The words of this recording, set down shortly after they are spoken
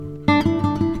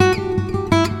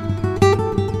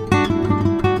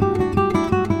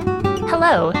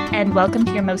Hello, and welcome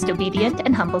to Your Most Obedient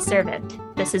and Humble Servant.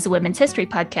 This is a women's history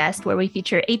podcast where we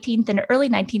feature 18th and early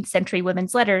 19th century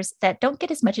women's letters that don't get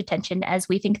as much attention as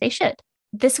we think they should.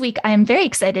 This week, I am very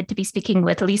excited to be speaking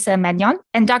with Lisa Magnon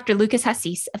and Dr. Lucas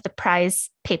Hassis of the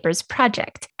Prize Papers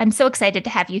Project. I'm so excited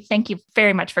to have you. Thank you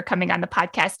very much for coming on the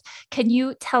podcast. Can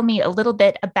you tell me a little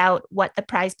bit about what the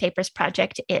Prize Papers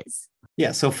Project is?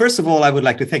 Yeah, so first of all, I would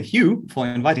like to thank you for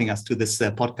inviting us to this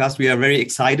podcast. We are very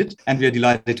excited and we are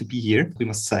delighted to be here, we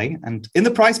must say. And in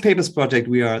the Prize Papers Project,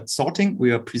 we are sorting,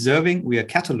 we are preserving, we are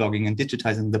cataloging and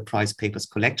digitizing the Prize Papers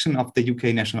collection of the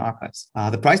UK National Archives.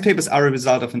 The Prize Papers are a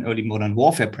result of an early modern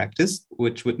warfare practice,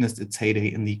 which witnessed its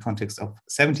heyday in the context of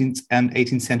 17th and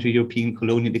 18th century European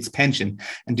colonial expansion.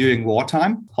 And during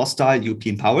wartime, hostile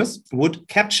European powers would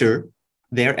capture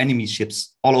their enemy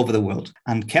ships all over the world.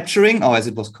 And capturing, or as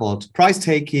it was called, prize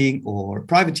taking or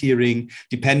privateering,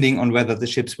 depending on whether the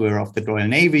ships were of the Royal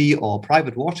Navy or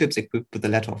private warships equipped with the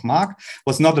letter of marque,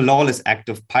 was not a lawless act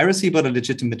of piracy, but a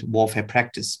legitimate warfare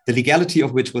practice, the legality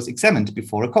of which was examined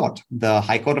before a court, the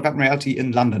High Court of Admiralty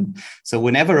in London. So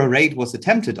whenever a raid was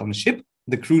attempted on a ship,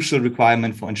 the crucial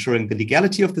requirement for ensuring the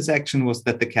legality of this action was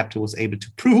that the captor was able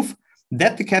to prove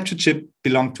that the captured ship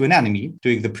belonged to an enemy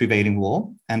during the prevailing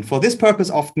war. And for this purpose,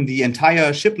 often the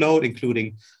entire shipload,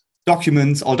 including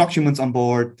documents, all documents on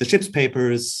board, the ship's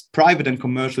papers, private and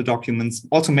commercial documents,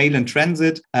 also mail in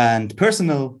transit, and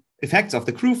personal effects of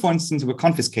the crew, for instance, were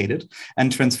confiscated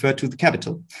and transferred to the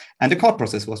capital. And a court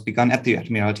process was begun at the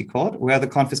Admiralty Court, where the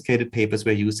confiscated papers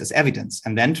were used as evidence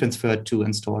and then transferred to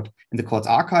and stored in the court's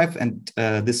archive. And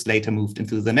this later moved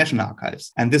into the National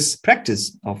Archives. And this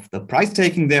practice of the prize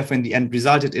taking, therefore, in the end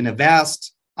resulted in a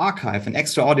vast archive, an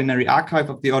extraordinary archive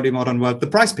of the early modern world, the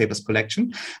Prize Papers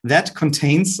collection, that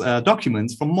contains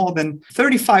documents from more than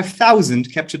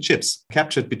 35,000 captured ships,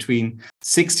 captured between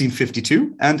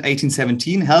 1652 and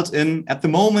 1817, held in, at the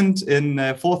moment, in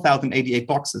 4,088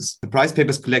 boxes. The Prize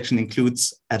Papers collection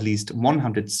includes at least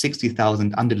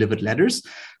 160,000 undelivered letters,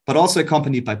 but also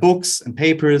accompanied by books and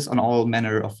papers on all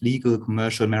manner of legal,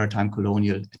 commercial, maritime,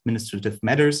 colonial, administrative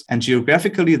matters. And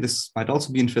geographically, this might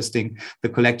also be interesting, the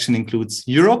collection includes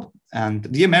Europe and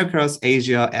the Americas,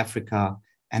 Asia, Africa,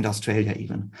 and Australia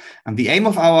even. And the aim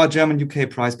of our German-UK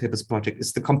Prize Papers project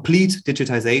is the complete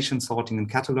digitization, sorting, and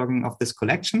cataloging of this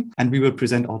collection. And we will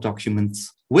present our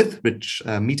documents with rich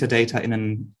metadata in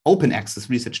an open access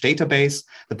research database,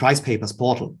 the Prize Papers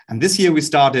portal. And this year we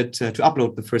started to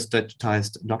upload the first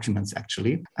digitized documents,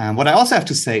 actually. And what I also have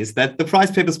to say is that the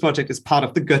Prize Papers project is part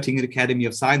of the Göttingen Academy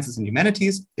of Sciences and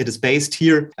Humanities. It is based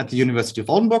here at the University of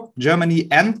Oldenburg, Germany,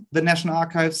 and the National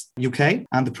Archives, UK.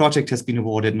 And the project has been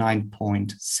awarded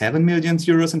 9.7 million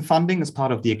euros in funding as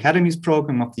part of the Academies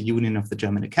program of the Union of the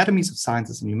German Academies of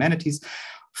Sciences and Humanities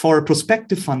for a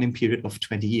prospective funding period of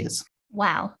 20 years.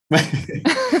 Wow.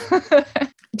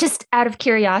 Just out of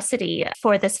curiosity,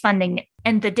 for this funding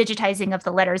and the digitizing of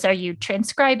the letters, are you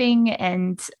transcribing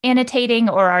and annotating,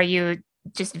 or are you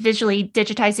just visually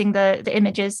digitizing the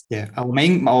images? Yeah, our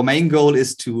main goal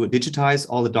is to digitize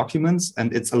all the documents,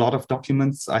 and it's a lot of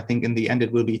documents. I think in the end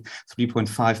it will be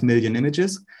 3.5 million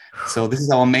images. So this is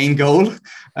our main goal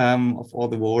of all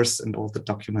the wars and all the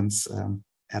documents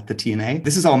at the TNA.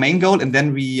 This is our main goal, and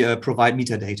then we provide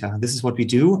metadata. This is what we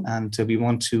do, and we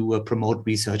want to promote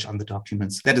research on the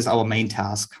documents. That is our main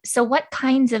task. So what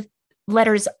kinds of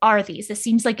letters are these? This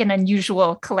seems like an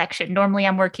unusual collection. Normally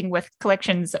I'm working with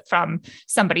collections from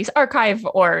somebody's archive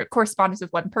or correspondence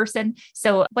with one person.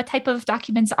 So what type of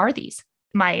documents are these?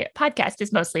 My podcast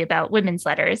is mostly about women's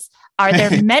letters. Are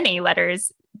there many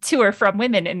letters to or from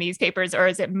women in these papers, or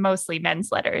is it mostly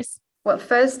men's letters? Well,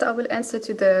 first I will answer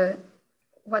to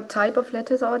what type of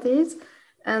letters are these?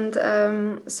 And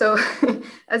so,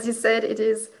 as you said, it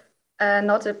is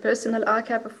not a personal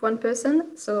archive of one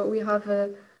person. So we have a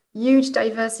huge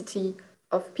diversity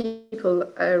of people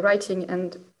writing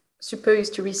and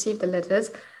supposed to receive the letters.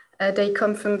 They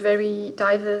come from very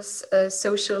diverse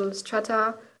social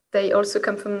strata. They also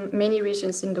come from many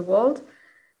regions in the world.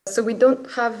 So we don't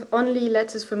have only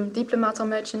letters from diplomats or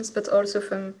merchants, but also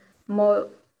from more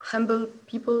humble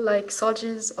people like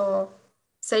soldiers or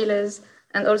sailors,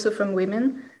 and also from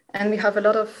women. And we have a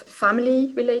lot of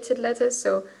family-related letters,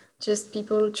 so just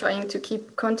people trying to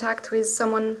keep contact with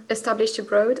someone established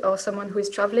abroad or someone who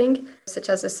is traveling, such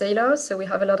as a sailor. So we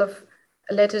have a lot of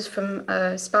letters from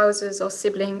spouses or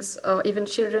siblings or even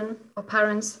children or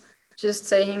parents, just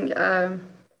saying,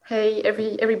 hey,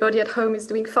 everybody at home is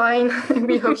doing fine.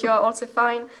 We hope you are also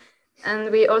fine.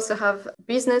 And we also have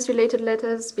business-related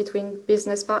letters between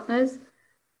business partners.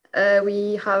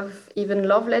 We have even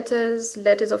love letters,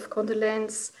 letters of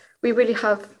condolence. We really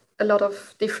have a lot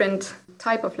of different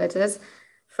type of letters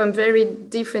from very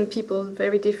different people,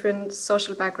 very different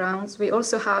social backgrounds. We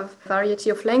also have variety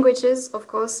of languages, of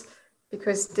course,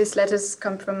 because these letters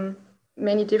come from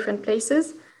many different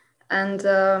places. And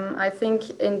I think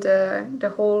in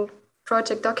the whole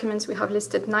project documents, we have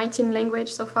listed 19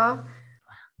 languages so far.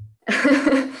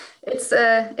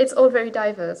 It's all very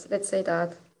diverse, let's say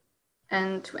that.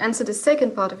 And to answer the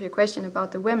second part of your question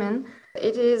about the women,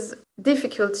 it is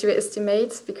difficult to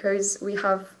estimate because we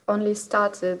have only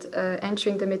started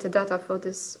entering the metadata for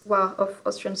this War of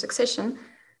Austrian Succession.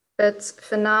 But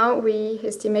for now, we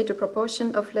estimate the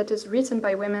proportion of letters written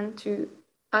by women to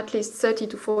at least 30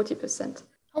 to 40%.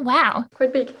 Oh, wow.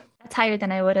 Quite big. That's higher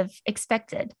than I would have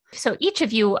expected. So each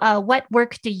of you, what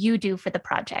work do you do for the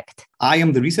project? I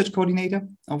am the research coordinator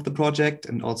of the project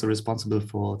and also responsible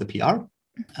for the PR.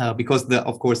 Because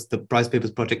of course the Prize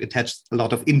Papers project attached a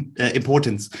lot of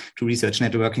importance to research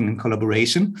networking and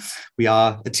collaboration. We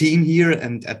are a team here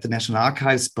and at the National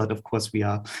Archives, but of course we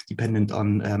are dependent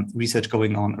on research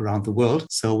going on around the world.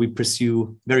 So we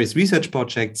pursue various research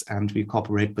projects and we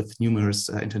cooperate with numerous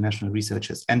international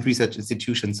researchers and research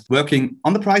institutions working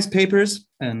on the prize papers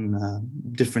in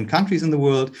different countries in the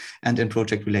world and in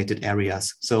project-related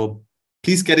areas. So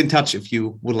please get in touch if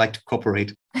you would like to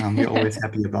cooperate. We're always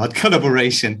happy about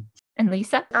collaboration. And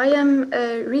Lisa? I am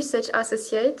a research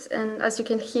associate, and as you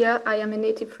can hear, I am a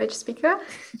native French speaker.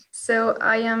 So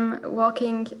I am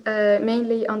working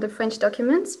mainly on the French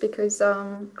documents because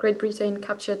Great Britain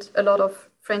captured a lot of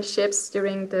French ships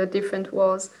during the different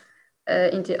wars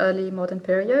in the early modern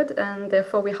period. And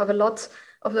therefore, we have a lot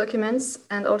of documents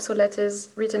and also letters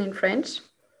written in French.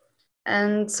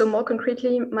 And so more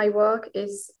concretely, my work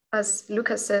is, as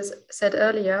Lucas said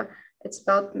earlier, it's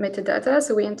about metadata.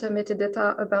 So we enter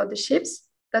metadata about the ships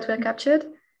that were captured.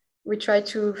 We try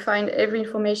to find every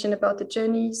information about the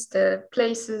journeys, the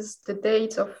places, the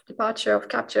dates of departure, of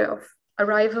capture, of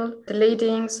arrival, the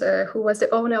ladings, who was the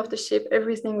owner of the ship,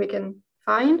 everything we can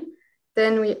find.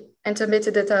 Then we enter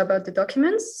metadata about the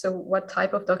documents. So what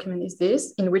type of document is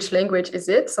this? In which language is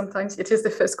it? Sometimes it is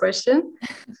the first question.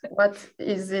 What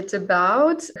is it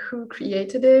about? Who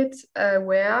created it?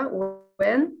 Where?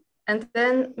 When? And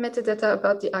then metadata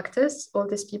about the actors, all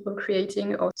these people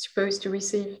creating or supposed to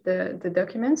receive the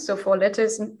documents. So for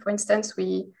letters, for instance,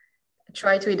 we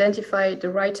try to identify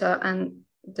the writer and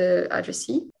the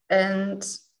addressee. And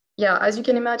yeah, as you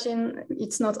can imagine,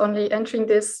 it's not only entering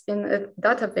this in a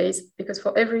database, because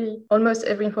for almost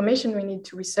every information we need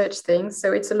to research things.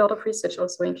 So it's a lot of research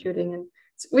also including,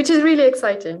 which is really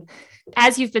exciting.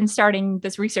 As you've been starting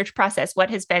this research process,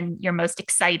 what has been your most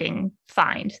exciting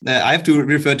find? I have to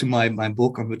refer to my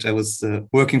book on which I was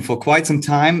working for quite some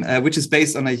time, which is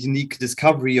based on a unique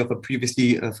discovery of a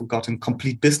previously forgotten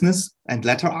complete business and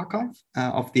letter archive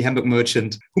of the Hamburg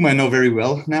merchant, whom I know very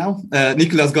well now,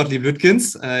 Nikolaus Gottlieb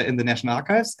Lütkens in the National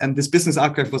Archives. And this business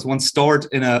archive was once stored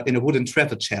in a wooden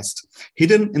travel chest,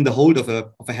 hidden in the hold of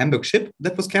a Hamburg ship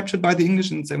that was captured by the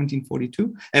English in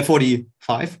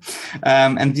 1745.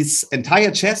 And this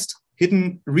entire chest,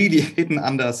 really hidden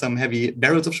under some heavy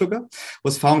barrels of sugar,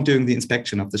 was found during the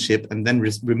inspection of the ship and then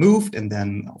removed and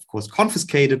then, of course,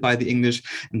 confiscated by the English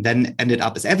and then ended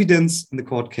up as evidence in the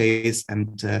court case,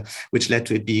 and which led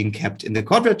to it being kept in the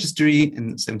court registry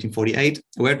in 1748,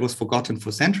 where it was forgotten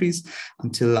for centuries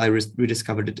until I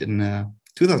rediscovered it in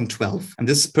 2012. And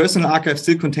this personal archive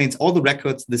still contains all the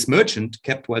records this merchant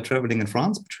kept while traveling in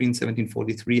France between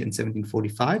 1743 and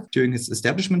 1745 during his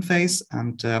establishment phase.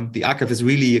 And the archive is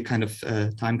really a kind of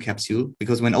time capsule,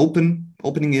 because when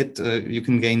opening it, you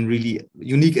can gain really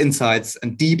unique insights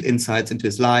and deep insights into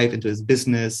his life, into his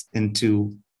business,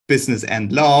 into business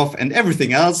and love and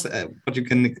everything else, what you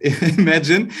can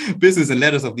imagine, business and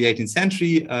letters of the 18th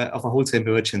century of a wholesale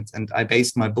merchant. And I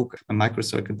based my book, a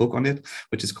microcircle book on it,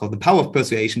 which is called The Power of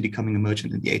Persuasion, Becoming a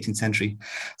Merchant in the 18th Century.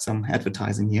 Some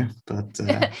advertising here, but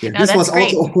yeah, this was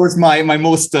great. Also, of course, my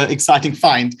most exciting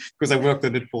find, because I worked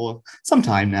on it for some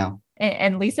time now.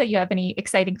 And Lisa, you have any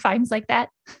exciting finds like that?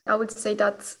 I would say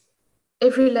that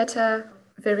every letter,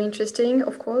 very interesting,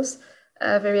 of course.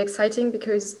 Very exciting,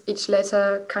 because each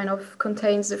letter kind of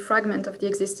contains a fragment of the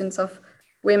existence of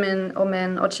women or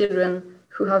men or children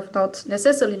who have not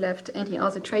necessarily left any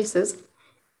other traces.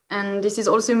 And this is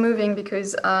also moving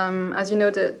because, as you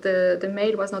know, the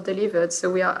mail was not delivered. So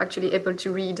we are actually able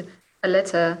to read a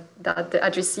letter that the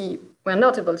addressee were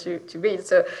not able to read.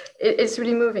 So it's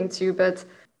really moving too. But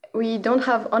we don't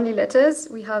have only letters.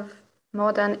 We have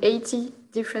more than 80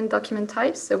 different document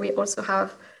types. So we also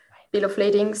have bill of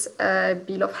ladings,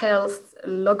 bill of health,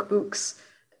 logbooks,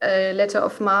 letter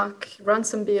of marque,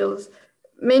 ransom bills,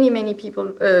 many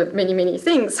people, many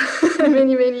things,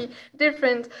 many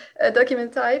different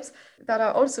document types that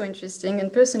are also interesting.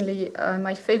 And personally,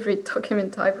 my favorite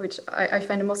document type, which I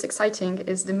find the most exciting,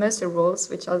 is the Mercer rolls,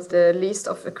 which are the list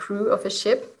of a crew of a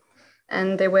ship.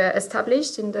 And they were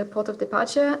established in the port of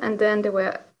departure, and then they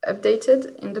were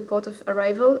updated in the port of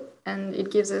arrival. And it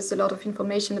gives us a lot of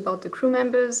information about the crew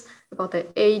members, about their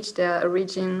age, their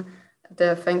origin,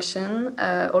 their function,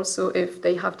 also if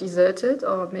they have deserted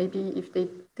or maybe if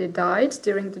they died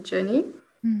during the journey.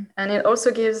 And it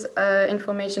also gives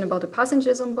information about the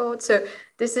passengers on board. So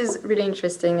this is really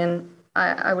interesting. And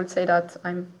I would say that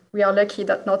we are lucky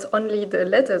that not only the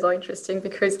letters are interesting,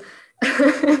 because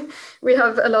we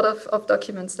have a lot of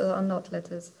documents that are not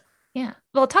letters. Yeah.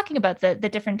 Well, talking about the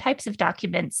different types of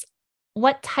documents,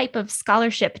 what type of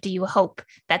scholarship do you hope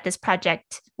that this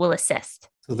project will assist?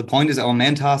 So the point is, our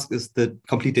main task is the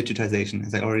complete digitization,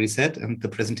 as I already said, and the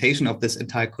presentation of this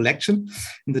entire collection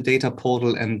in the data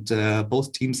portal. And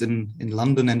both teams in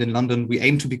London and in London, we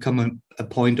aim to become a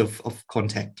point of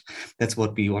contact. That's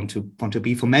what we want to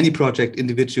be for many project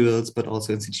individuals, but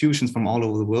also institutions from all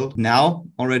over the world now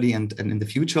already, and in the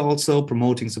future also,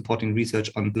 promoting, supporting research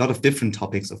on a lot of different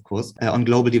topics, of course, on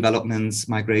global developments,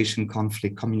 migration,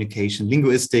 conflict, communication,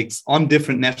 linguistics, on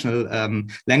different national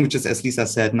languages, as Lisa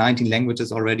said, 19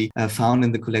 languages already found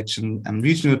in the collection,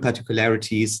 regional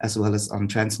particularities, as well as on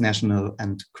transnational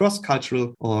and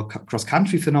cross-cultural or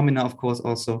cross-country phenomena, of course,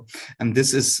 also. And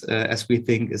this is, as we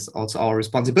think, is also our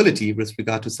responsibility with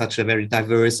regard to such a very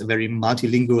diverse, a very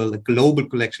multilingual, a global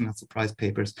collection of the prize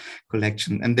papers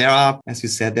collection. And there are, as you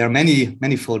said, there are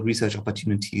manifold research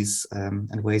opportunities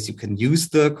and ways you can use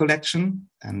the collection.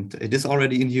 And it is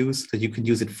already in use. So you can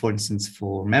use it, for instance,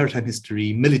 for maritime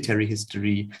history, military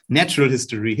history, natural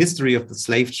history, history of the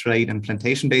slave trade and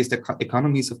plantation-based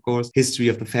economies, of course, history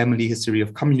of the family, history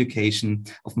of communication,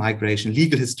 of migration,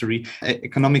 legal history,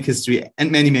 economic history,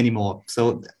 and many more.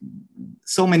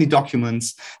 So many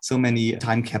documents, so many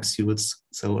time capsules.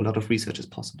 So a lot of research is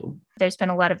possible. There's been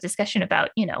a lot of discussion about,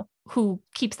 who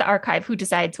keeps the archive, who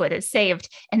decides what is saved.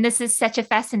 And this is such a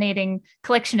fascinating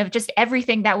collection of just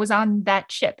everything that was on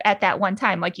that ship at that one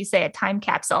time. Like you say, a time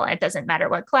capsule. It doesn't matter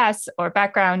what class or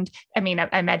background. I mean, I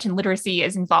imagine literacy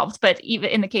is involved, but even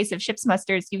in the case of ship's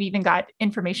musters, you've even got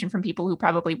information from people who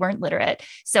probably weren't literate.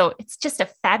 So it's just a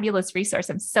fabulous resource.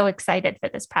 I'm so excited for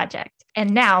this project.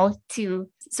 And now to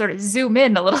sort of zoom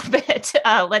in a little bit,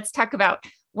 let's talk about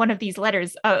one of these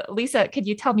letters. Lisa, could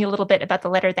you tell me a little bit about the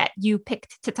letter that you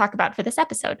picked to talk about for this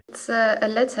episode? It's a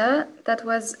letter that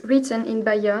was written in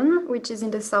Bayonne, which is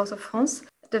in the south of France,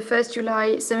 the 1st July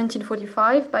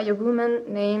 1745 by a woman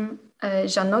named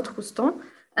Jeannotte Roustan.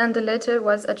 And the letter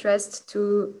was addressed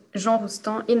to Jean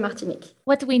Roustan in Martinique.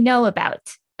 What do we know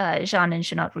about Jean and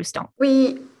Jeannotte Roustan?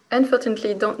 We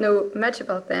unfortunately don't know much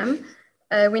about them.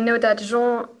 We know that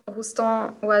Jean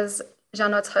Roustan was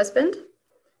Jeannotte's husband,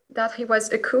 that he was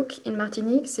a cook in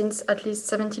Martinique since at least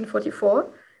 1744,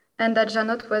 and that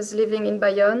Jeannotte was living in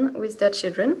Bayonne with their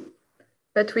children.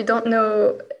 But we don't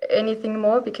know anything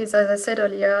more because, as I said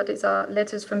earlier, these are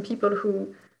letters from people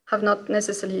who have not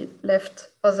necessarily left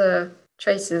other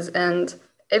traces, and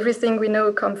everything we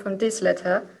know comes from this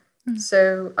letter.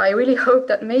 So I really hope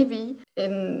that maybe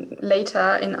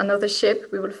later in another ship,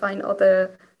 we will find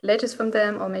other letters from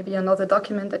them, or maybe another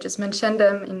document that just mentioned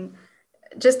them,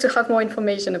 just to have more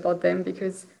information about them,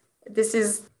 because this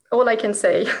is all I can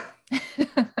say.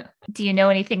 Do you know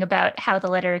anything about how the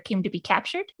letter came to be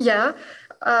captured? Yeah,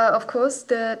 of course.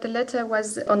 The letter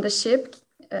was on the ship,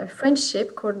 a French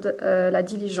ship called La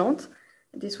Diligente.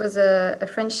 This was a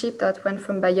French ship that went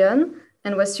from Bayonne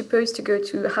and was supposed to go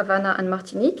to Havana and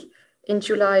Martinique in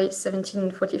July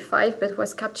 1745, but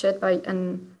was captured by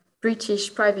a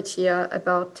British privateer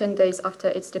about 10 days after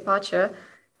its departure,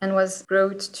 and was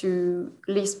brought to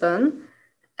Lisbon.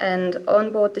 And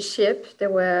on board the ship,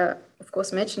 there were, of course,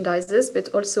 merchandises, but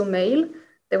also mail.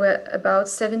 There were about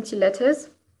 70 letters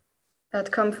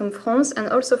that come from France and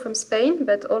also from Spain,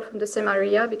 but all from the same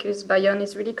area, because Bayonne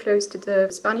is really close to the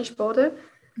Spanish border.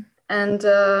 And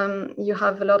you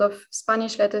have a lot of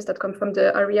Spanish letters that come from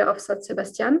the area of San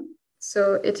Sebastian.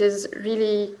 So it is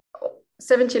really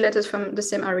 70 letters from the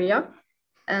same area.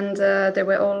 And they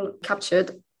were all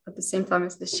captured at the same time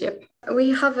as the ship.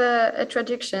 We have a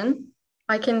traduction.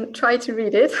 I can try to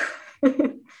read it.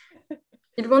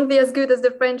 It won't be as good as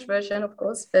the French version, of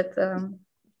course, but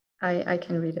I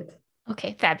can read it.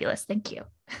 Okay, fabulous. Thank you.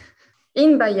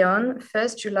 In Bayonne,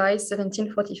 1st July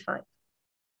 1745.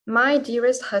 My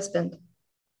dearest husband,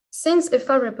 since a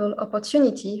favorable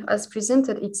opportunity has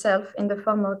presented itself in the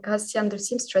form of Gratien de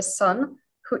Simstre's son,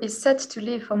 who is set to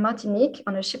leave for Martinique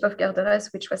on a ship of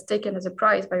Garderès, which was taken as a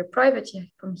prize by a privateer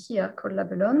from here called La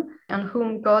Bellone, and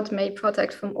whom God may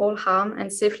protect from all harm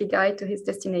and safely guide to his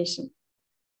destination.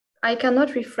 I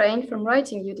cannot refrain from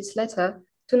writing you this letter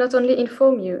to not only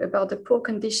inform you about the poor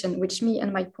condition which me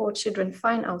and my poor children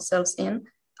find ourselves in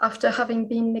after having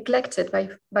been neglected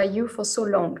by you for so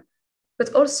long,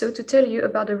 but also to tell you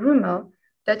about a rumor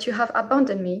that you have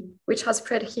abandoned me, which has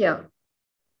spread here.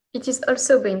 It is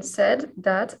also been said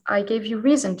that I gave you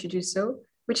reason to do so,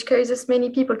 which causes many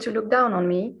people to look down on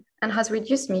me and has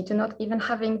reduced me to not even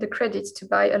having the credit to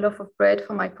buy a loaf of bread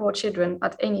for my poor children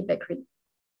at any bakery.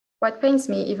 What pains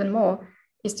me even more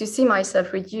is to see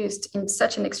myself reduced in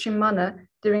such an extreme manner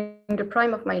during the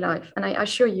prime of my life, and I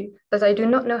assure you that I do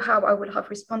not know how I would have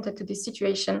responded to this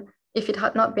situation if it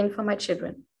had not been for my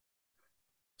children.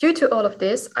 Due to all of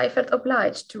this, I felt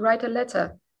obliged to write a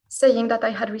letter saying that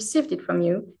I had received it from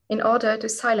you in order to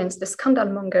silence the scandal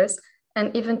mongers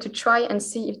and even to try and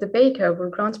see if the baker will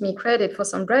grant me credit for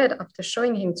some bread after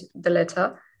showing him the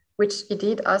letter, which he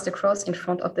did as the cross in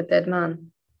front of the dead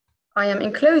man. I am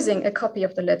enclosing a copy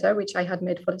of the letter, which I had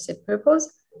made for the said purpose,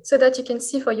 so that you can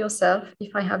see for yourself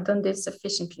if I have done this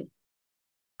sufficiently.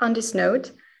 On this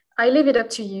note, I leave it up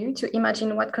to you to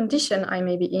imagine what condition I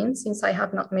may be in, since I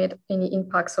have not made any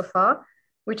impact so far,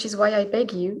 which is why I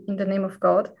beg you, in the name of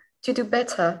God, to do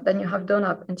better than you have done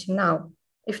up until now.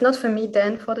 If not for me,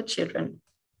 then for the children.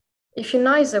 If you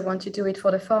neither want to do it for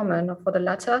the former nor for the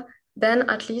latter, then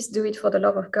at least do it for the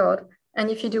love of God. And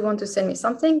if you do want to send me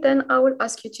something, then I will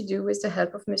ask you to do with the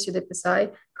help of Monsieur de Pessailles,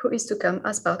 who is to come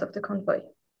as part of the convoy.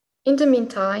 In the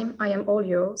meantime, I am all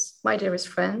yours, my dearest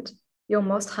friend, your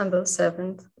most humble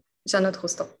servant, Jeannotte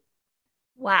Rostand.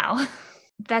 Wow.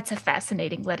 That's a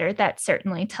fascinating letter. That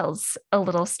certainly tells a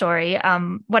little story.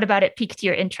 What about it piqued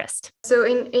your interest? So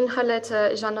in her letter,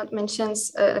 Jeannotte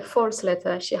mentions a false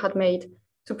letter she had made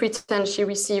to pretend she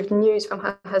received news from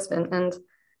her husband. And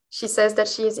she says that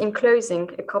she is enclosing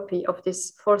a copy of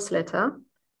this false letter.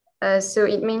 So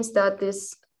it means that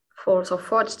this false or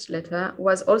forged letter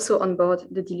was also on board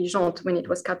the Diligente when it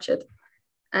was captured.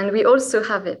 And we also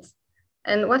have it.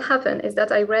 And what happened is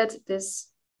that I read this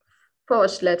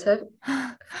forged letter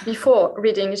before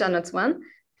reading Jeannotte's one.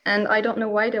 And I don't know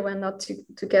why they were not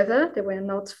together. They were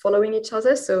not following each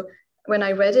other. So when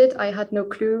I read it, I had no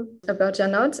clue about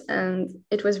Jeannotte. And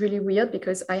it was really weird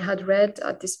because I had read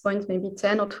at this point maybe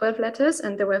 10 or 12 letters,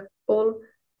 and they were all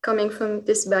coming from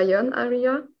this Bayonne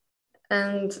area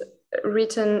and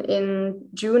written in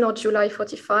June or July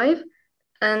 45.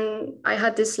 And I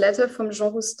had this letter from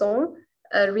Jean Rostand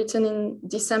written in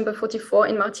December 44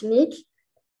 in Martinique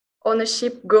on a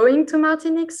ship going to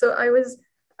Martinique. So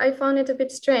I found it a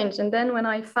bit strange. And then when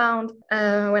I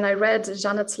read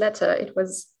Jeannotte's letter, it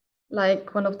was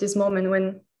like one of these moments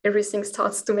when everything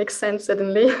starts to make sense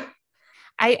suddenly.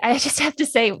 I just have to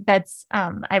say that's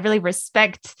I really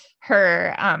respect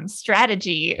her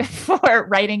strategy for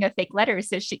writing a fake letter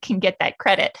so she can get that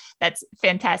credit. That's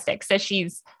fantastic. So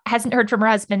hasn't heard from her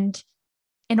husband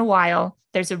in a while.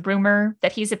 There's a rumor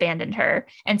that he's abandoned her.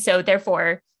 And so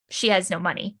therefore she has no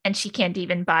money and she can't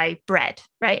even buy bread,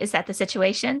 right? Is that the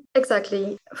situation?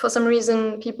 Exactly. For some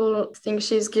reason, people think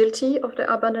she's guilty of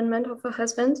the abandonment of her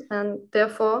husband. And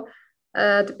therefore,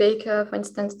 the baker, for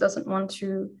instance, doesn't want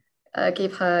to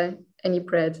give her any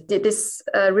bread. This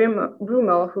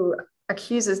rumor who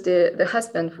accuses the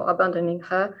husband for abandoning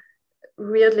her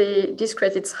really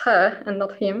discredits her and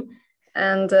not him.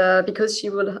 And because she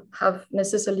will have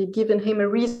necessarily given him a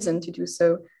reason to do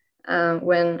so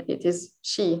when it is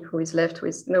she who is left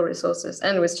with no resources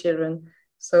and with children.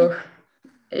 So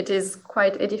it is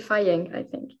quite edifying, I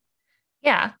think.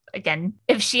 Yeah. Again,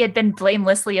 if she had been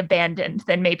blamelessly abandoned,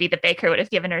 then maybe the baker would have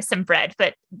given her some bread,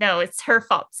 but no, it's her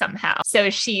fault somehow. So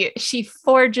she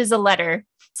forges a letter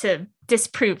to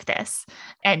disprove this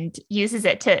and uses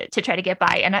it to try to get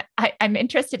by. And I'm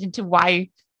interested into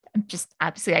why, just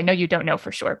obviously, I know you don't know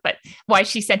for sure, but why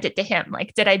she sent it to him.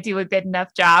 Like, did I do a good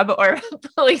enough job, or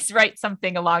please write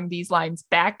something along these lines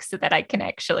back so that I can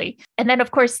actually, and then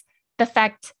of course, the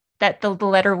fact that the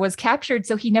letter was captured,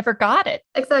 so he never got it.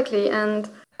 Exactly. And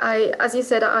as you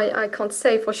said, I can't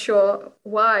say for sure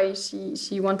why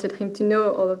she wanted him to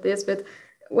know all of this. But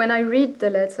when I read the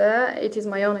letter, it is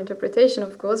my own interpretation,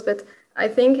 of course, but I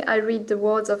think I read the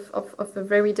words of a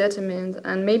very determined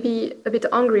and maybe a bit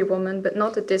angry woman, but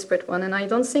not a desperate one. And I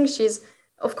don't think she's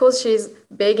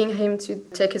begging him to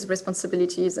take his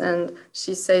responsibilities. And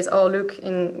she says, oh, look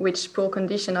in which poor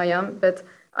condition I am. But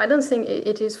I don't think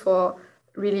it is for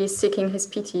really seeking his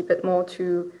pity, but more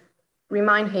to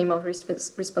remind him of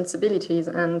responsibilities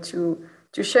and to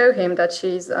show him that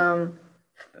she's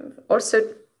also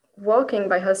working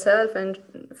by herself and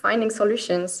finding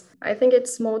solutions. I think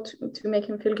it's more to make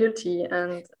him feel guilty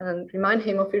and remind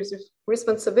him of his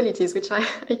responsibilities, which I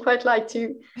quite like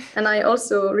too. And I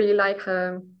also really like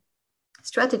her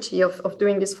strategy of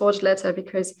doing this forged letter,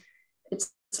 because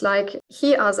it's like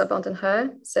he has abandoned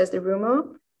her, says the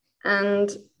rumor,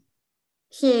 and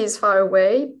he is far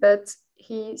away, but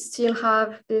he still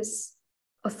have this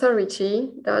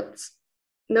authority that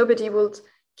nobody would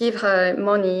give her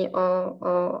money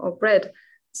or bread.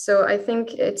 So I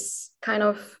think it's kind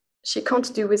of, she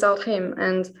can't do without him.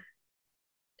 And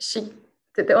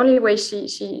the only way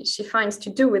she finds to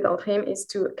do without him is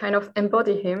to kind of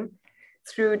embody him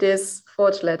through this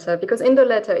forged letter. Because in the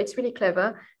letter, it's really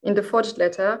clever. In the forged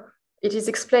letter, it is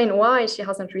explained why she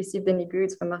hasn't received any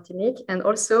goods from Martinique. And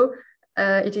also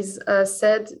it is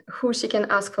said who she can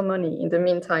ask for money in the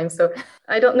meantime. So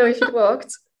I don't know if it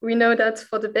worked. We know that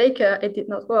for the baker, it did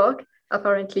not work,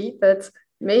 apparently, but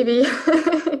maybe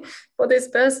for this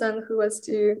person who was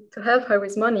to help her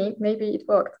with money, maybe it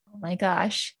worked. Oh my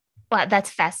gosh. Wow,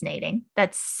 that's fascinating.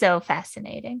 That's so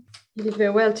fascinating. You did very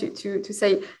well to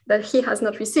say that he has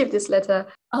not received this letter.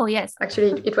 Oh, yes.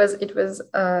 Actually, it was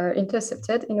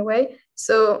intercepted in a way.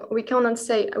 So we cannot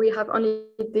say we have only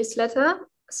this letter.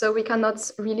 So we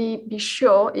cannot really be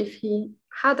sure if he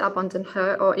had abandoned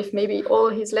her or if maybe all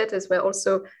his letters were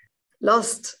also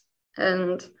lost.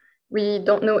 And we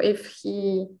don't know if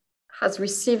he has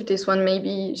received this one.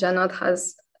 Maybe Jeannot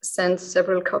has sent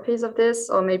several copies of this,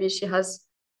 or maybe she has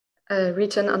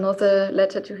written another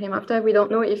letter to him after. We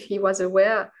don't know if he was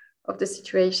aware of the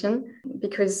situation,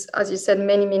 because as you said,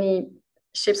 many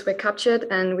ships were captured,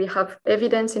 and we have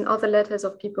evidence in other letters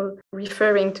of people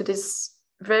referring to this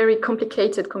very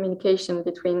complicated communication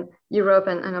between Europe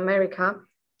and America.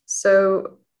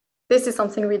 So this is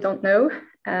something we don't know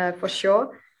for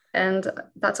sure. And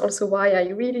that's also why I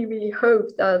really, really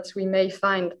hope that we may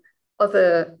find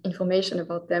other information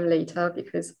about them later,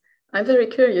 because I'm very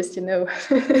curious to know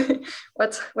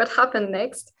what happened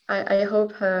next. I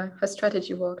hope her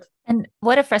strategy worked. And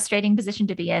what a frustrating position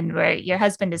to be in, where your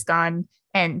husband is gone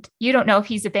and you don't know if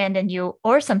he's abandoned you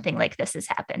or something like this has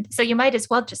happened. So you might as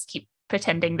well just keep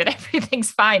pretending that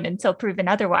everything's fine until proven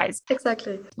otherwise.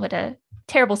 Exactly. What a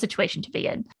terrible situation to be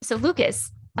in. So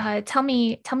Lucas, tell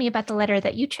me about the letter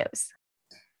that you chose.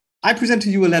 I present to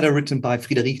you a letter written by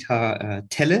Friederike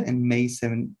Telle in May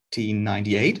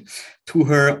 1798 to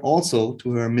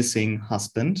her missing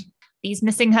husband. These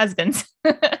missing husbands.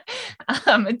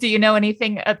 Do you know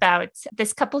anything about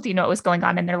this couple? Do you know what was going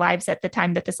on in their lives at the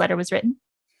time that this letter was written?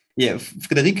 Yeah,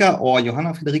 Friederike, or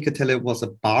Johanna Friederike Telle, was a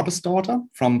barber's daughter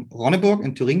from Ronneburg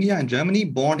in Thuringia in Germany,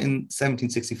 born in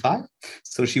 1765.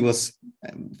 So she was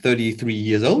 33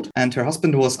 years old. And her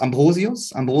husband was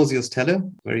Ambrosius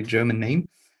Telle, very German name.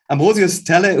 Ambrosius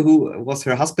Telle, who was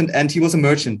her husband, and he was a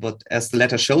merchant, but as the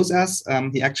letter shows us,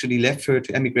 he actually left her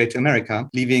to emigrate to America,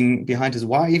 leaving behind his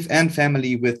wife and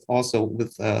family with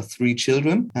 3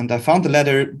 children. And I found the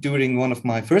letter during one of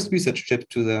my first research trips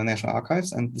to the National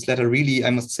Archives, and this letter really, I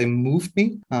must say, moved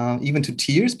me, even to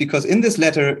tears, because in this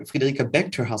letter, Friederike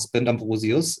begged her husband,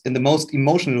 Ambrosius, in the most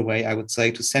emotional way, I would say,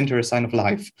 to send her a sign of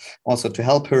life, also to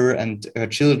help her and her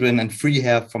children and free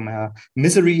her from her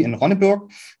misery in Ronneburg,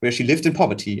 where she lived in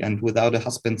poverty and without a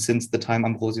husband since the time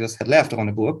Ambrosius had left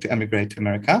Ronneburg to emigrate to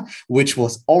America, which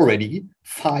was already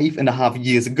 5.5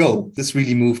 years ago. This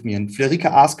really moved me. And Friederike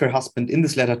asked her husband in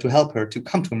this letter to help her to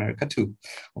come to America too,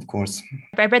 of course.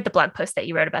 I read the blog post that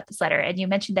you wrote about this letter, and you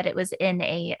mentioned that it was in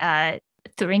a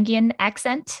Thuringian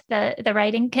accent, the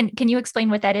writing. Can you explain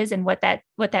what that is and what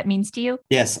that means to you?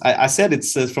 Yes, I said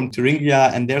it's from Thuringia,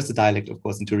 and there's a dialect, of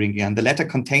course, in Thuringia. And the letter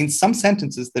contains some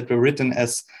sentences that were written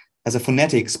as a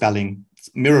phonetic spelling,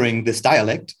 mirroring this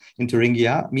dialect in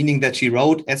Thuringia, meaning that she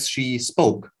wrote as she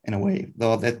spoke in a way,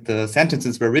 though that the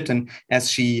sentences were written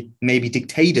as she maybe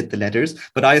dictated the letters,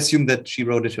 but I assume that she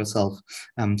wrote it herself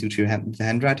due to the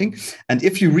handwriting. And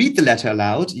if you read the letter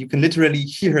aloud, you can literally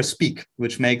hear her speak,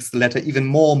 which makes the letter even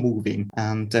more moving.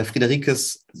 And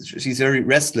she's very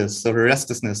restless, so her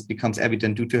restlessness becomes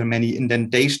evident due to her many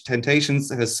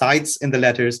indentations, her sites in the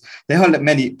letters. There are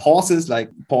many pauses,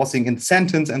 like pausing in the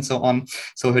sentence and so on.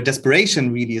 So her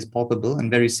desperation really is palpable,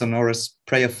 and very sonorous,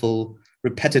 prayerful,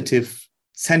 repetitive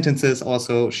sentences.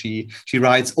 Also, she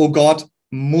writes, "Oh God,"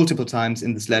 multiple times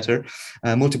in this letter,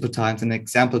 multiple times. An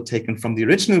example taken from the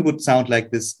original would sound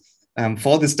like this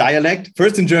for this dialect,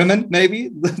 first in German, maybe,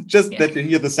 just that you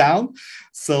hear the sound.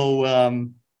 So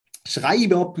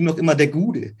Schreibe, ob du noch immer der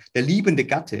gute, der liebende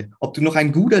Gatte, ob du noch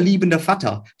ein guter, liebender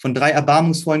Vater von 3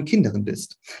 erbarmungsvollen Kindern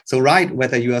bist. So write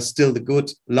whether you are still the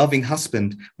good, loving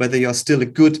husband, whether you are still a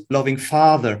good, loving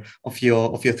father of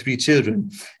your 3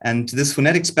 children. And this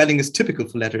phonetic spelling is typical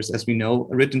for letters, as we know,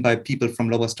 written by people from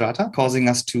lower strata, causing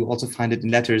us to also find it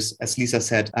in letters, as Lisa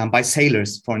said, by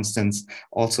sailors, for instance,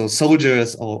 also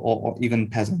soldiers or even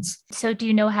peasants. So do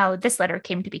you know how this letter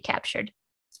came to be captured?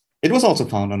 It was also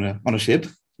found on a ship.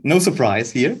 No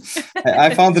surprise here.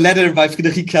 I found the letter by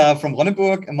Friederike from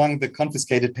Ronneburg among the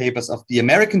confiscated papers of the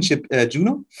American ship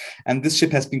Juno. And this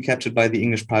ship has been captured by the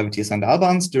English privateer St.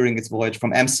 Albans during its voyage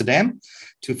from Amsterdam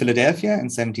to Philadelphia in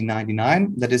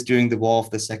 1799. That is during the War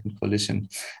of the Second Coalition.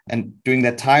 And during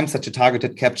that time, such a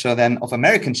targeted capture then of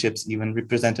American ships even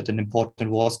represented an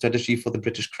important war strategy for the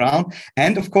British Crown.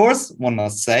 And of course, one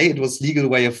must say, it was legal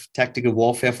way of tactical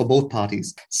warfare for both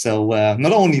parties. So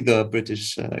not only the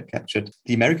British captured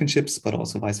the American ships, but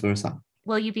also vice versa.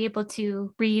 Will you be able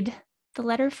to read the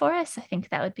letter for us? I think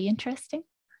that would be interesting.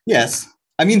 Yes.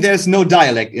 I mean, there's no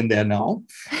dialect in there now.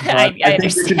 I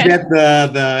think you can get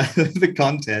the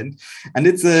content. And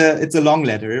it's a long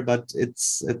letter, but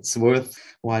it's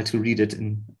worthwhile to read it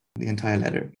in the entire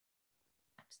letter.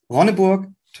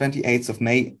 Ronneburg, 28th of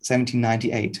May,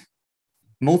 1798.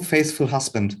 Most faithful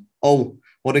husband, oh,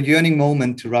 what a yearning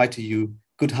moment to write to you.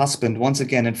 Good husband, once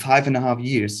again in 5.5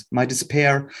 years, my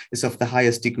despair is of the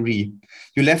highest degree.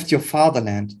 You left your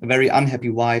fatherland, a very unhappy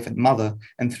wife and mother,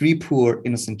 and 3 poor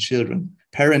innocent children,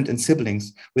 parent and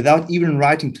siblings, without even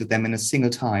writing to them in a single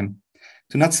time.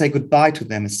 Do not say goodbye to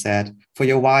them is sad, for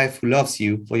your wife who loves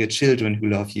you, for your children who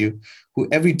love you, who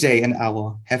every day and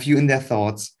hour have you in their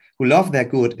thoughts, who love their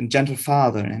good and gentle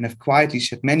father and have quietly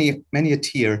shed many a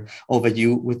tear over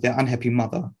you with their unhappy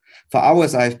mother. For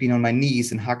hours I have been on my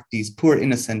knees and hugged these poor,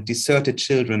 innocent, deserted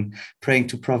children, praying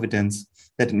to Providence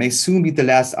that it may soon be the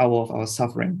last hour of our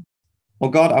suffering. O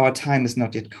God, our time is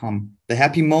not yet come. The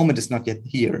happy moment is not yet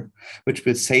here, which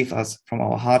will save us from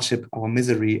our hardship, our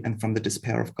misery, and from the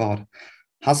despair of God.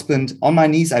 Husband, on my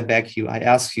knees I beg you, I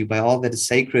ask you, by all that is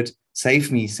sacred,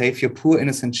 save me, save your poor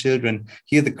innocent children.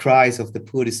 Hear the cries of the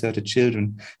poor deserted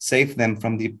children. Save them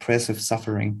from the oppressive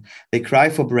suffering. They cry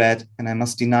for bread, and I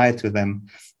must deny it to them.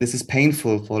 This is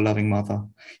painful for a loving mother.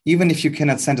 Even if you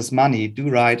cannot send us money, do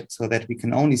write so that we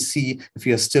can only see if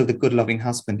you are still the good loving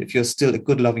husband, if you're still a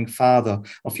good loving father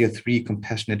of your 3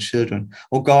 compassionate children.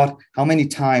 Oh God, how many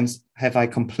times have I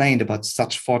complained about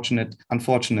such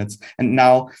unfortunates, and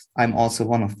now I'm also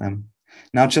one of them.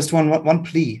 Now just one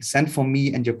plea, send for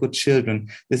me and your good children.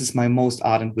 This is my most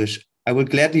ardent wish. I will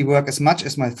gladly work as much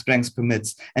as my strength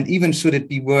permits, and even should it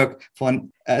be work for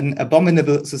an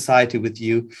abominable society with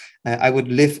you, I would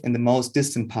live in the most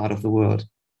distant part of the world.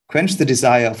 Quench the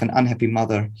desire of an unhappy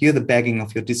mother. Hear the begging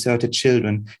of your deserted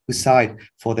children who sigh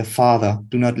for their father.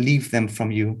 Do not leave them from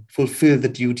you. Fulfill the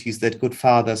duties that good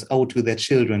fathers owe to their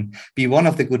children. Be one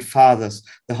of the good fathers,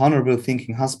 the honorable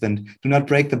thinking husband. Do not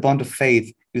break the bond of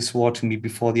faith you swore to me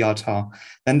before the altar.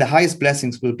 Then the highest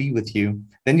blessings will be with you.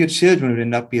 Then your children will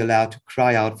not be allowed to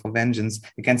cry out for vengeance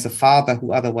against a father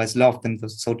who otherwise loved them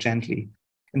so gently.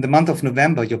 In the month of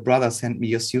November, your brother sent me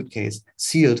your suitcase,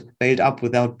 sealed, veiled up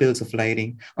without bills of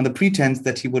lading, on the pretense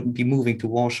that he wouldn't be moving to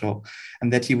Warsaw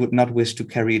and that he would not wish to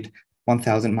carry it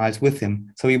 1,000 miles with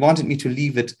him. So he wanted me to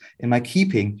leave it in my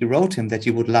keeping. You wrote him that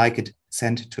you would like it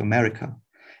sent to America.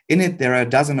 In it, there are a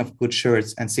dozen of good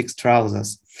shirts and 6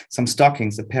 trousers, some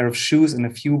stockings, a pair of shoes, and a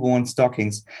few worn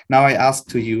stockings. Now I ask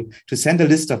to you to send a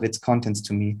list of its contents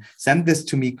to me. Send this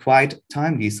to me quite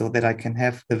timely so that I can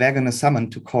have the wagoner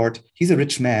summoned to court. He's a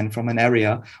rich man from an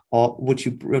area, or would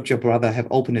your brother have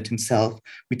opened it himself?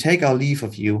 We take our leave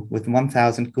of you with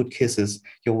 1,000 good kisses.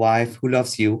 Your wife who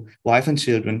loves you, wife and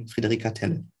children, Friederike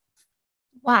Telle.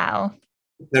 Wow.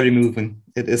 Very moving.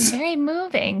 It is very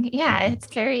moving. Yeah, it's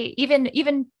very even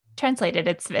translated.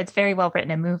 It's very well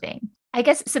written and moving. I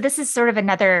guess so. This is sort of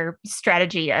another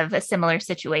strategy of a similar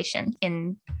situation.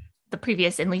 In the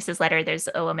previous, in Lisa's letter, there's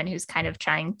a woman who's kind of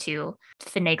trying to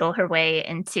finagle her way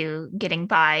into getting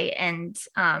by, and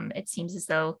it seems as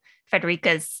though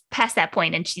Friederike's past that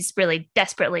point, and she's really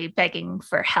desperately begging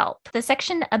for help. The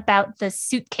section about the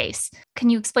suitcase.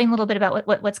 Can you explain a little bit about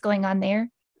what's going on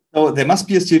there? So there must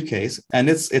be a suitcase, and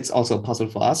it's also a puzzle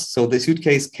for us. So the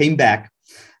suitcase came back,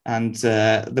 and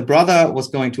the brother was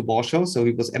going to Warsaw, so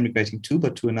he was emigrating too,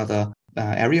 but to another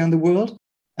area in the world.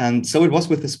 And so it was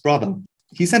with his brother.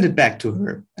 he sent it back to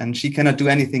her, and she cannot do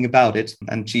anything about it.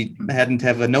 And she hadn't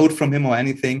have a note from him or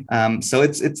anything. So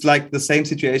it's like the same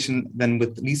situation than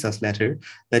with Lisa's letter,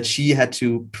 that she had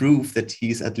to prove that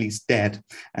he's at least dead,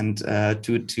 and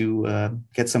to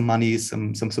get some money,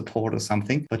 some support or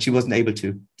something. But she wasn't able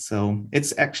to. So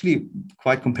it's actually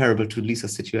quite comparable to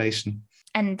Lisa's situation.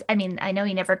 And I mean, I know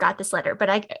he never got this letter, but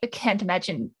I can't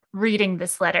imagine reading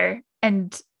this letter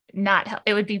and not help.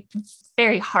 It would be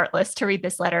very heartless to read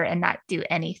this letter and not do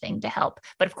anything to help.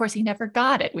 But of course, he never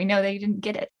got it. We know they didn't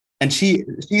get it. And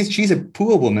she's a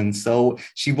poor woman, so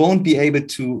she won't be able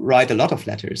to write a lot of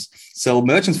letters. So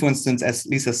merchants, for instance, as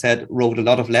Lisa said, wrote a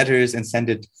lot of letters and sent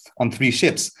it on 3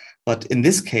 ships. But in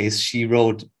this case, she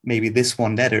wrote maybe this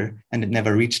one letter and it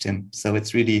never reached him. So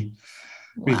it's really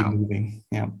moving.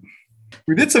 Yeah.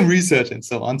 We did some research and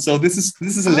so on. So this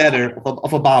is a letter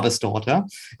of a barber's daughter,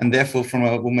 and therefore from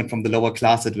a woman from the lower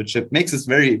classes, which makes this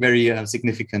very, very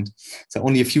significant. So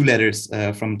only a few letters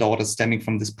from daughters stemming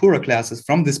from this poorer classes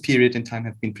from this period in time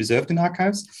have been preserved in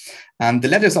archives. And the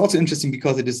letter is also interesting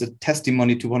because it is a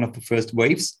testimony to one of the first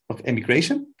waves of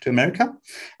emigration to America,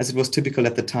 as it was typical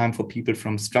at the time for people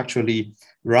from structurally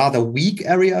rather weak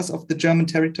areas of the German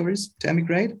territories to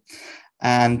emigrate.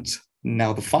 And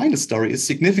now, the final story is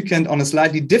significant on a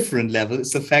slightly different level.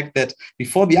 It's the fact that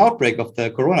before the outbreak of the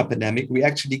corona pandemic, we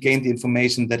actually gained the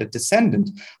information that a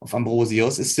descendant of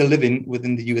Ambrosius is still living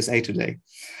within the USA today.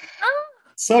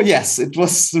 So yes, it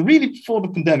was really before the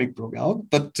pandemic broke out,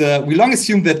 but we long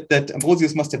assumed that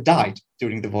Ambrosius must have died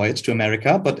during the voyage to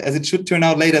America. But as it should turn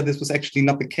out later, this was actually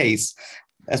not the case,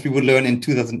 as we would learn in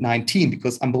 2019,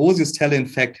 because Ambrosius Teller, in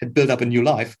fact, had built up a new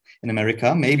life in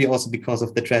America, maybe also because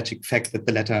of the tragic fact that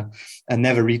the letter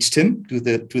never reached him to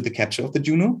the capture of the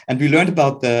Juno. And we learned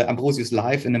about the Ambrosius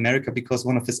life in America because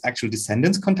one of his actual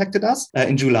descendants contacted us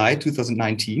in July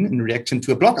 2019 in reaction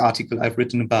to a blog article I've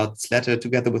written about this letter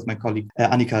together with my colleague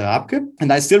Annika Rabke.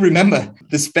 And I still remember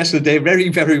this special day very,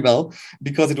 very well,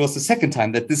 because it was the second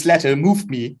time that this letter moved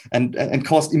me and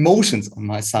caused emotions on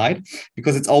my side,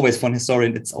 because it's always, for an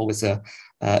historian, it's always a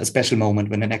special moment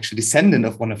when an actual descendant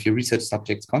of one of your research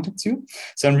subjects contacts you.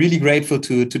 So I'm really grateful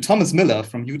to Thomas Miller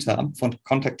from Utah for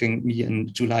contacting me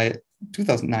in July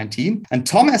 2019. And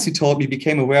Tom, as he told me,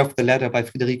 became aware of the letter by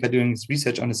Friederike during his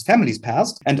research on his family's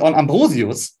past and on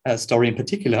Ambrosius' story in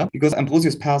particular, because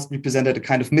Ambrosius' past represented a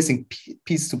kind of missing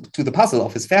piece to the puzzle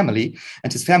of his family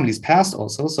and his family's past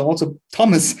also. So also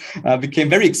Thomas became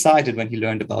very excited when he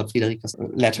learned about Friederike's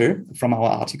letter from our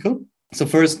article. So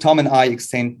first, Tom and I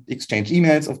exchanged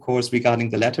emails, of course, regarding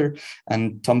the letter,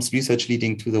 and Tom's research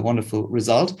leading to the wonderful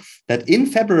result that in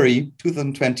February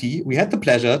 2020, we had the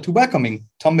pleasure to welcoming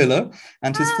Tom Miller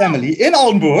and his family in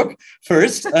Oldenburg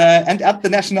first, and at the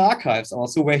National Archives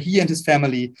also, where he and his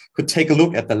family could take a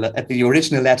look at the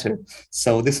original letter.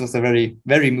 So this was a very,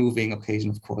 very moving occasion,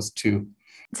 of course, too.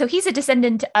 So he's a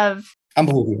descendant of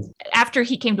Ambrosius. After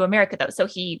he came to America, though. So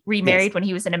he remarried when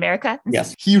he was in America?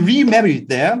 Yes, he remarried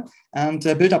there and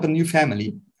built up a new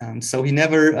family. And so he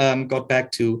never got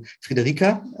back to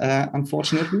Friederike,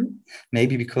 unfortunately.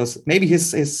 Maybe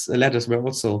his letters were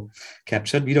also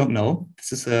captured. We don't know.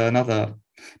 This is another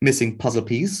missing puzzle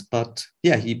piece. But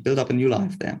yeah, he built up a new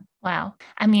life there. Wow.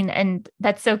 I mean, and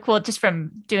that's so cool just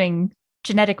from doing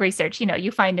genetic research. You know,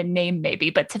 you find a name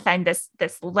maybe, but to find this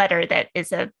letter that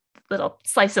is a little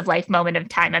slice of life moment of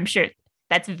time, I'm sure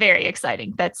that's very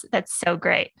exciting. That's so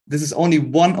great. This is only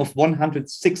one of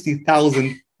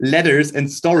 160,000 letters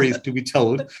and stories to be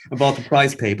told about the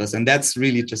prize papers. And that's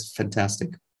really just fantastic.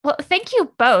 Well, thank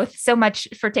you both so much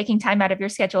for taking time out of your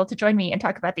schedule to join me and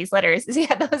talk about these letters.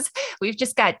 Yeah, we've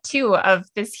just got 2 of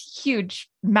this huge,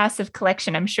 massive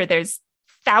collection. I'm sure there's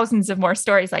thousands of more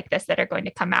stories like this that are going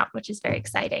to come out, which is very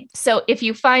exciting. So if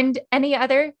you find any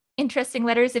other interesting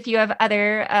letters, if you have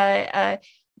other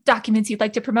documents you'd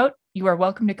like to promote, you are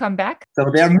welcome to come back. So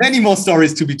there are many more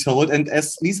stories to be told. And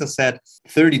as Lisa said,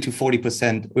 30 to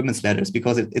 40% women's letters,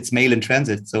 because it's mail in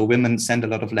transit. So women send a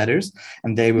lot of letters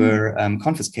and they were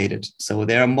confiscated. So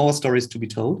there are more stories to be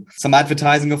told. Some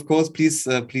advertising, of course. Please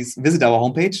visit our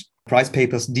homepage,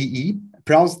 prizepapers.de.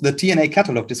 Browse the TNA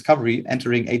catalog discovery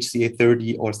entering HCA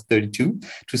 30 or 32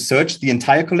 to search the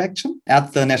entire collection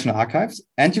at the National Archives.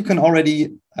 And you can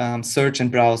already search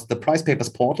and browse the Prize Papers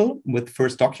portal with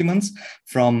first documents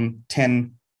from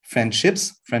 10 French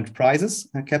ships, French prizes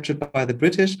captured by the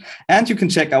British. And you can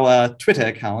check our Twitter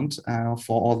account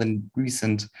for all the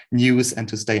recent news and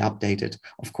to stay updated,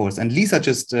 of course. And Lisa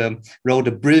just wrote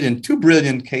two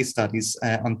brilliant case studies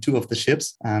on 2 of the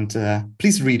ships. And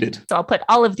please read it. So I'll put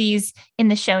all of these in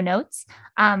the show notes.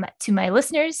 To my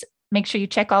listeners, Make sure you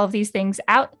check all of these things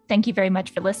out. Thank you very much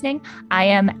for listening. I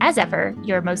am, as ever,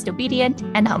 your most obedient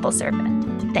and humble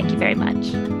servant. Thank you very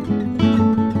much.